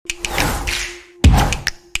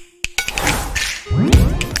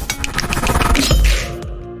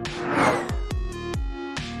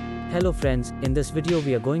Hello friends, in this video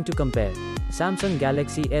we are going to compare Samsung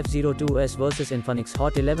Galaxy F02s versus Infinix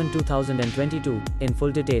Hot 11 2022 in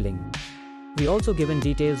full detailing. We also given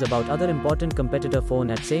details about other important competitor phone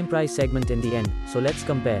at same price segment in the end, so let's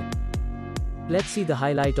compare. Let's see the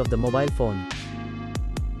highlight of the mobile phone.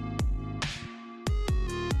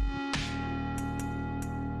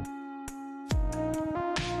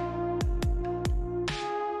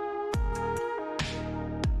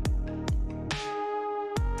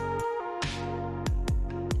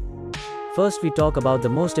 First we talk about the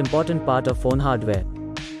most important part of phone hardware.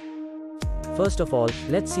 First of all,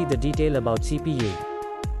 let's see the detail about CPU.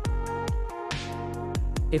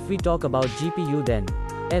 If we talk about GPU then,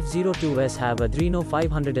 F02s have Adreno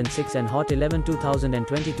 506 and Hot 11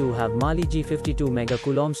 2022 have Mali G52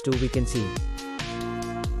 MHz 2 we can see.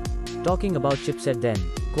 Talking about chipset then,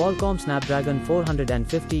 Qualcomm Snapdragon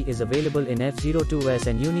 450 is available in F02s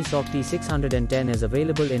and Unisoc T610 is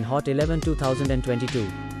available in Hot 11 2022.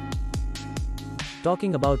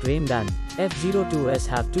 Talking about RAM then, F02s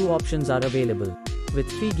have two options are available, with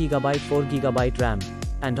 3GB 4GB RAM,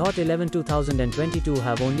 and Hot 11 2022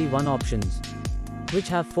 have only one options, which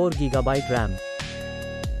have 4GB RAM.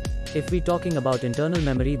 If we talking about internal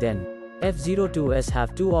memory then, F02s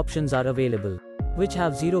have two options are available, which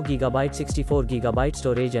have 0GB 64GB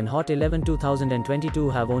storage and Hot 11 2022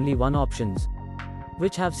 have only one options,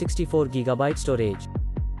 which have 64GB storage.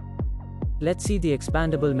 Let's see the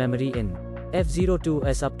expandable memory in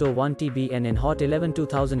F02s up to 1TB and in Hot 11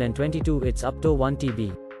 2022 it's up to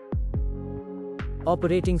 1TB.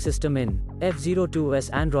 Operating system in F02s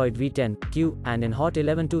Android V10Q and in Hot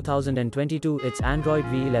 11 2022 it's Android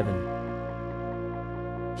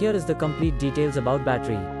V11. Here is the complete details about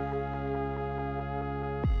battery.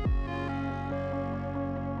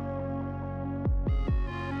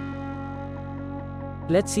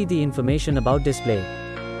 Let's see the information about display.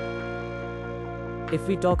 If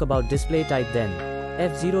we talk about display type then,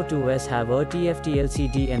 F02s have a TFT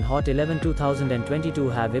LCD and Hot 11 2022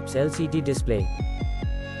 have IPS LCD display.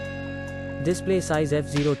 Display size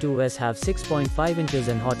F02s have 6.5 inches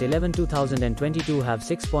and Hot 11 2022 have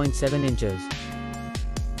 6.7 inches.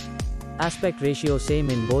 Aspect ratio same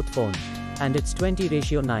in both phone, and it's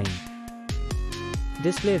 20:9.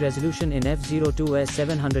 Display resolution in F02s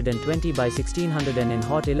 720 by 1600 and in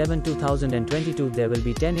Hot 11 2022 there will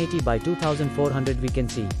be 1080 by 2400 we can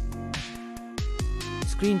see.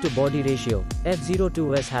 Screen to body ratio,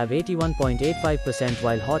 F02s have 81.85%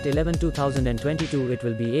 while Hot 11 2022 it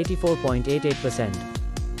will be 84.88%.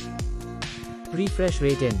 Refresh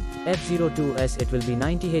rate in F02s it will be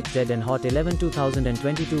 90Hz and Hot 11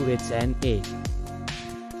 2022 it's NA.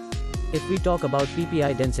 If we talk about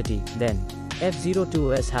PPI density, then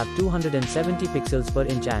F02s have 270 pixels per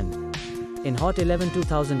inch and in Hot 11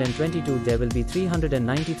 2022 there will be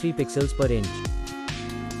 393 pixels per inch.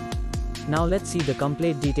 Now let's see the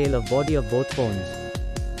complete detail of body of both phones.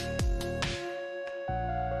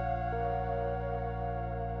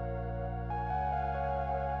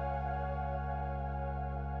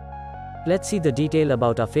 Let's see the detail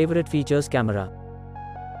about our favorite features camera.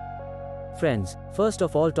 Friends, first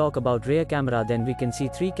of all talk about rear camera then we can see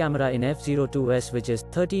 3 camera in F02s which is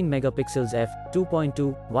 13 megapixels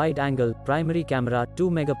f2.2, wide angle, primary camera 2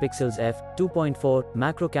 megapixels f2.4,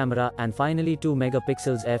 macro camera and finally 2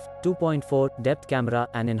 megapixels f2.4, depth camera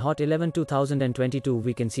and in Hot 11 2022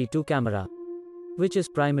 we can see 2 camera, which is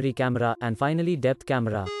primary camera and finally depth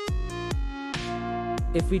camera.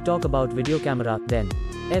 If we talk about video camera, then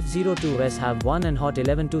F02s have 1 and Hot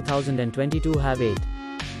 11 2022 have 8.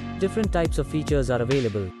 Different types of features are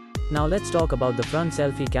available. Now let's talk about the front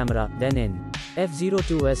selfie camera, then in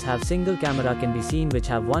F02s have single camera can be seen which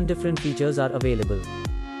have 1 different features are available.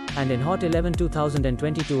 And in Hot 11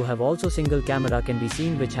 2022 have also single camera can be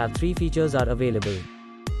seen which have 3 features are available.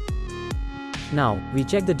 Now, we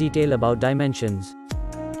check the detail about dimensions.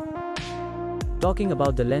 Talking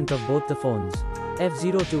about the length of both the phones,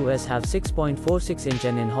 F02s have 6.46 inch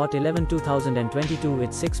and in Hot 11 2022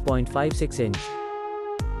 it's 6.56 inch.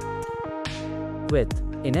 Width,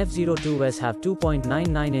 in F02s have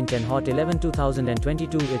 2.99 inch and Hot 11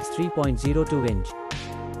 2022 it's 3.02 inch.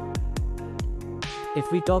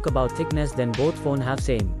 If we talk about thickness then both phone have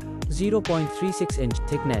same 0.36 inch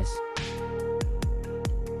thickness.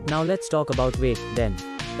 Now let's talk about weight then.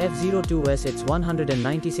 F02s it's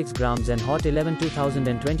 196 grams and Hot 11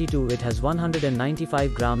 2022 it has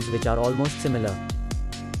 195 grams which are almost similar.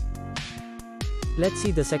 Let's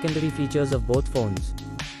see the secondary features of both phones.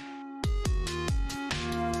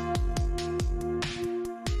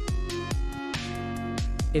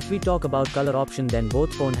 If we talk about color option then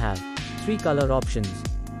both phone have 3 color options.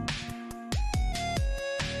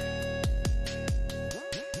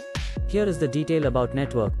 Here is the detail about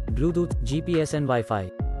network, Bluetooth, GPS and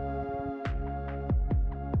Wi-Fi.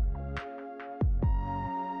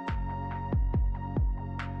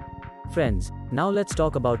 Friends, now let's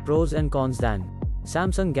talk about pros and cons then.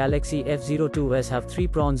 Samsung Galaxy F02s have 3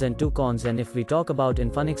 pros and 2 cons, and if we talk about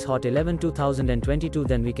Infinix Hot 11 2022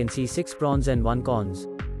 then we can see 6 pros and 1 cons.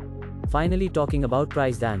 Finally talking about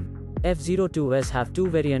price then. F02s have 2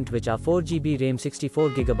 variants which are 4GB RAM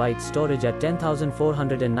 64GB storage at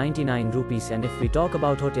 10,499 rupees, and if we talk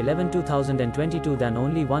about Hot 11 2022 then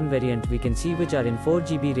only one variant we can see which are in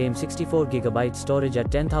 4GB RAM 64GB storage at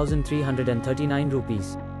 10,339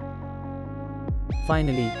 rupees.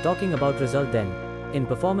 Finally, talking about result then. In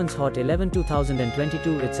performance Hot 11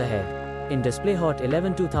 2022 it's ahead. In display Hot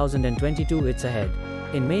 11 2022 it's ahead.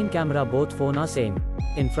 In main camera both phone are same.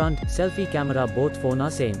 In front, selfie camera both phone are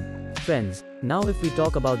same. Friends, now if we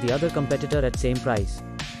talk about the other competitor at same price.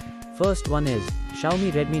 First one is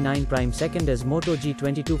Xiaomi Redmi 9 Prime, second is Moto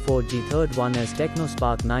G22 4G, third one is Tecno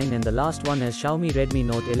Spark 9 and the last one is Xiaomi Redmi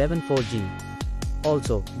Note 11 4G.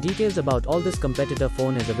 Also, details about all this competitor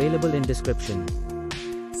phone is available in description.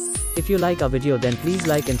 If you like our video then please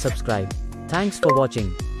like and subscribe. Thanks for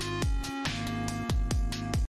watching.